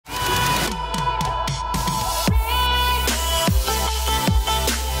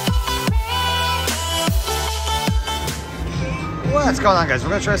going on, guys? We're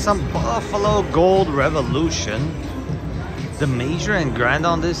gonna try some Buffalo Gold Revolution. The major and grand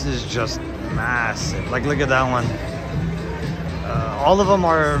on this is just massive. Like, look at that one. All of them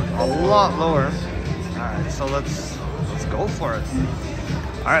are a lot lower. All right, so let's go for it.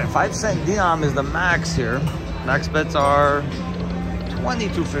 All right, 5-cent denom is the max here. Max bets are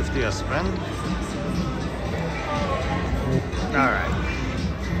 $22.50 a spin. All right,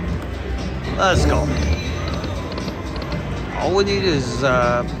 let's go. All we need is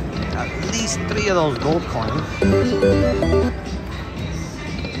at least 3 of those gold coins.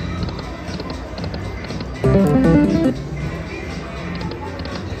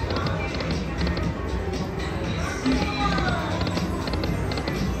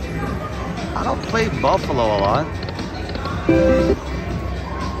 I don't play Buffalo a lot.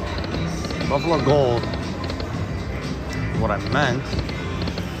 Buffalo Gold is what I meant.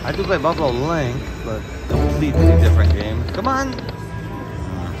 I do play Buffalo Link, but completely different game. Come on.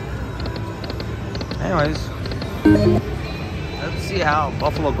 Anyways, let's see how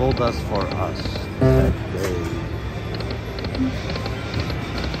Buffalo Gold does for us today.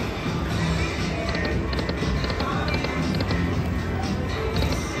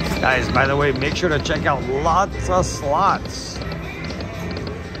 Guys, by the way, make sure to check out lots of slots.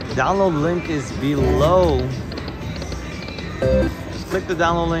 Download link is below. Just click the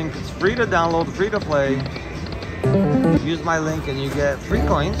download link. It's free to download, free to play. Use my link and you get free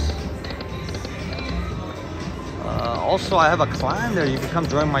coins. Also, I have a clan there. You can come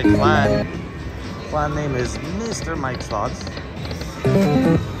join my clan. Clan name is Mr. Mike Slots.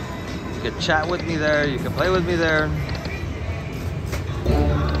 You can chat with me there. You can play with me there.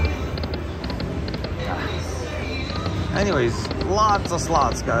 Anyways, lots of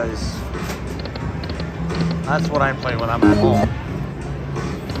slots, guys. That's what I play when I'm at home.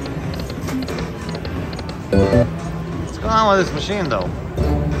 What's going on with this machine, though?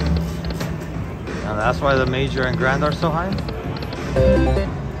 And that's why the major and grand are so high?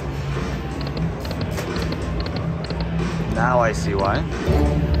 Now I see why.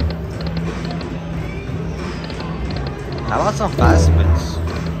 How about some fast spins?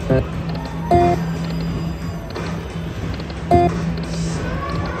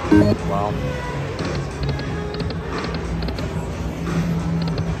 Wow.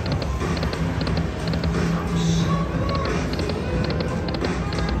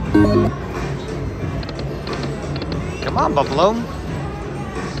 Come on, Buffalo.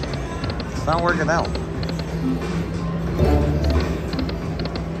 It's not working out.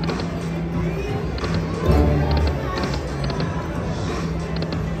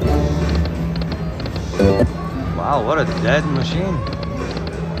 Wow, what a dead machine.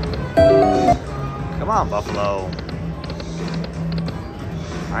 Come on, Buffalo.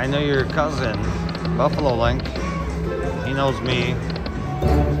 I know your cousin, Buffalo Link. He knows me.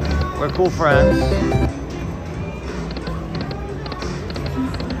 We're cool friends.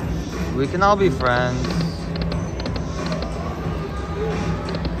 We can all be friends.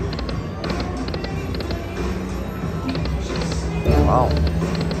 Wow.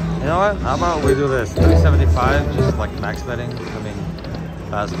 You know what? How about we do this? 375, just like max betting. I mean,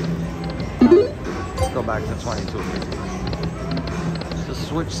 fast. Let's go back to 2250. Just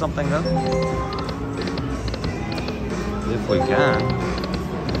switch something up. If we can.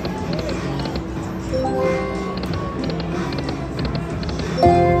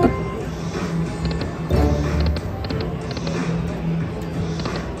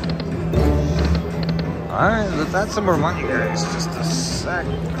 Alright, let's add some more money, guys. Just a sec.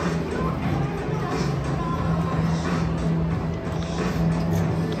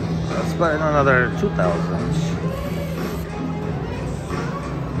 Let's put in another 2,000.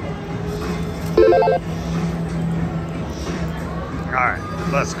 Alright,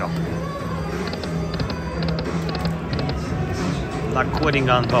 let's go. I'm not quitting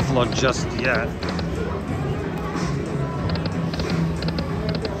on Buffalo just yet.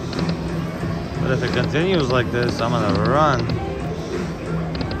 But if it continues like this, I'm gonna run.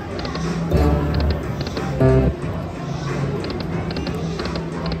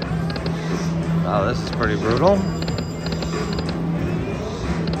 Wow, this is pretty brutal.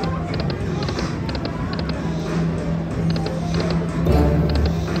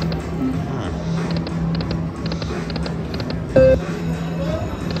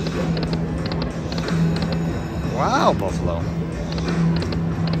 Wow, Buffalo.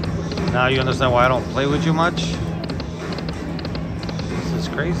 Now you understand why I don't play with you much? This is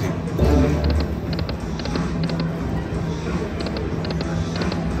crazy.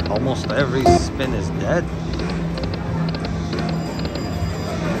 Almost every spin is dead.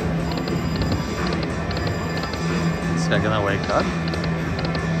 This guy gonna wake up?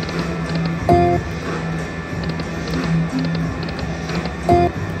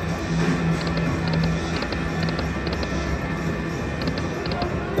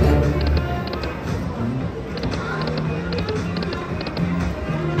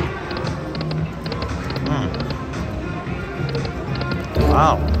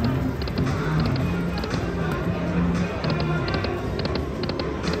 Wow.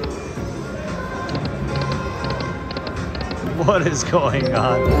 What is going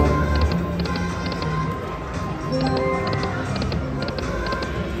on?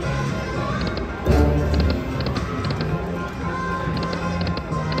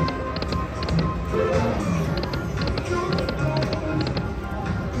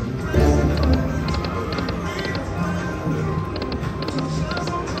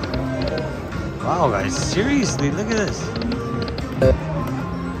 Wow, guys, seriously, look at this.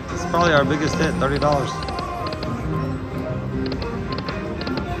 It's probably our biggest hit, $30.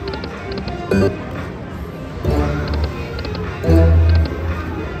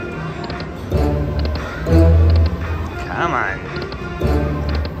 Come on.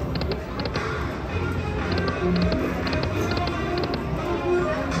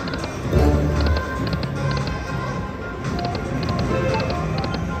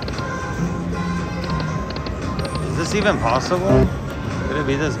 Is this even possible? Could it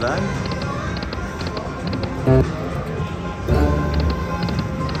be this bad?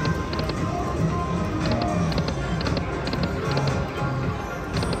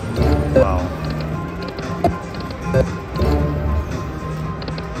 Wow.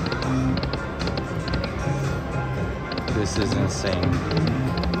 This is insane.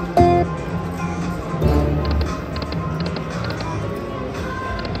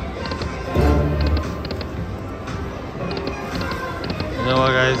 You know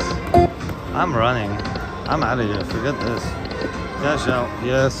what, guys? I'm running. I'm out of here. Forget this. Cash out.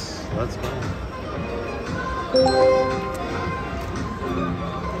 Yes. Let's go.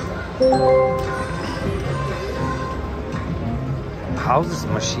 How is this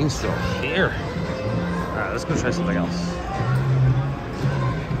machine still here? Alright, let's go try something else.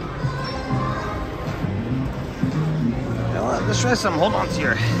 You know what? Let's try some. Hold on to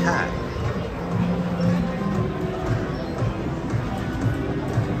your hat.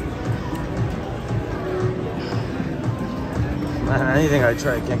 Man, anything I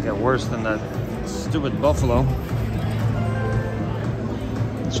try can't get worse than that stupid buffalo.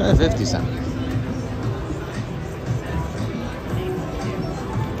 Let's try a 50 cent.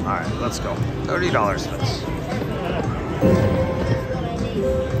 Alright, let's go. $30 for this.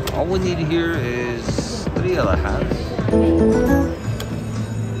 All we need here is 3 other hats.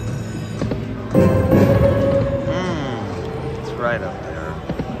 It's right up there.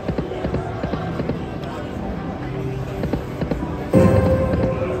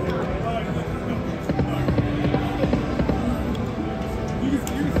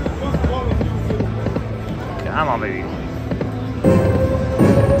 Come on, baby.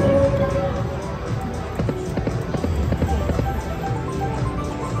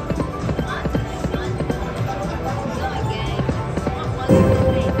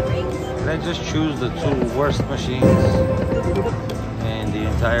 Can I just choose the 2 worst machines in the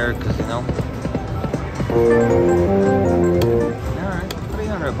entire casino? Alright,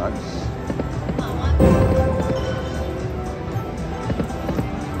 $300.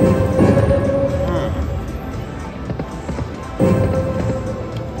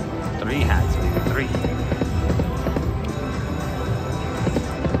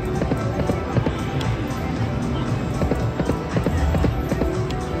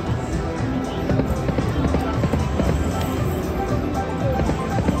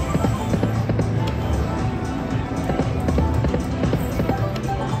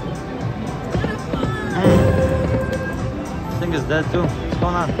 Is dead too. What's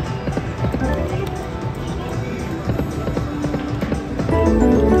going on?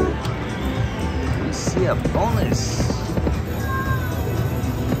 We see a bonus.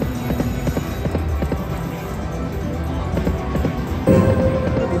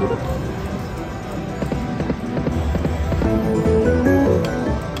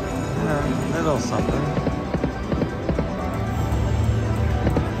 Yeah, little something.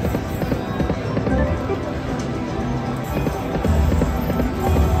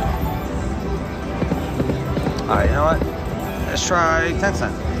 Alright, you know what? Let's try 10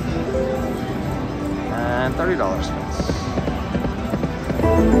 cents. And $30 for this.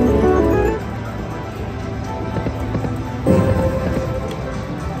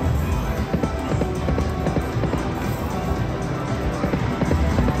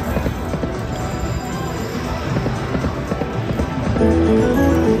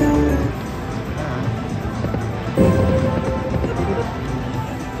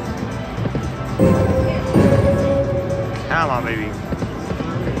 on, baby.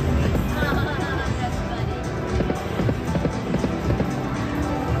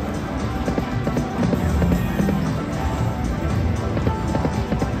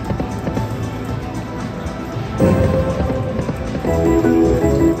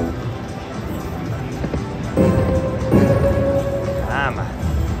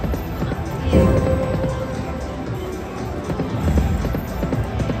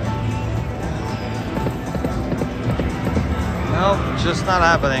 Nope, just not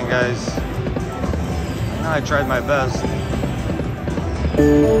happening, guys. I tried my best.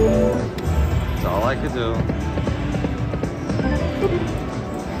 That's all I could do.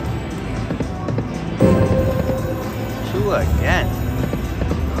 Two again.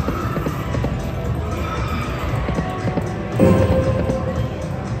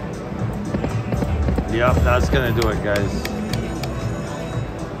 Yep, that's gonna do it, guys.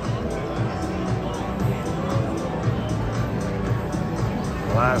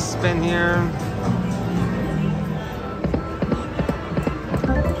 Last spin here.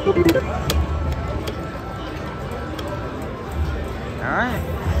 All right.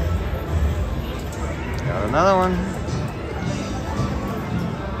 Got another one.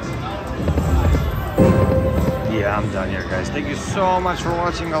 Yeah, I'm done here, guys. Thank you so much for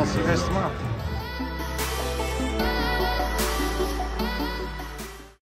watching. I'll see you guys tomorrow.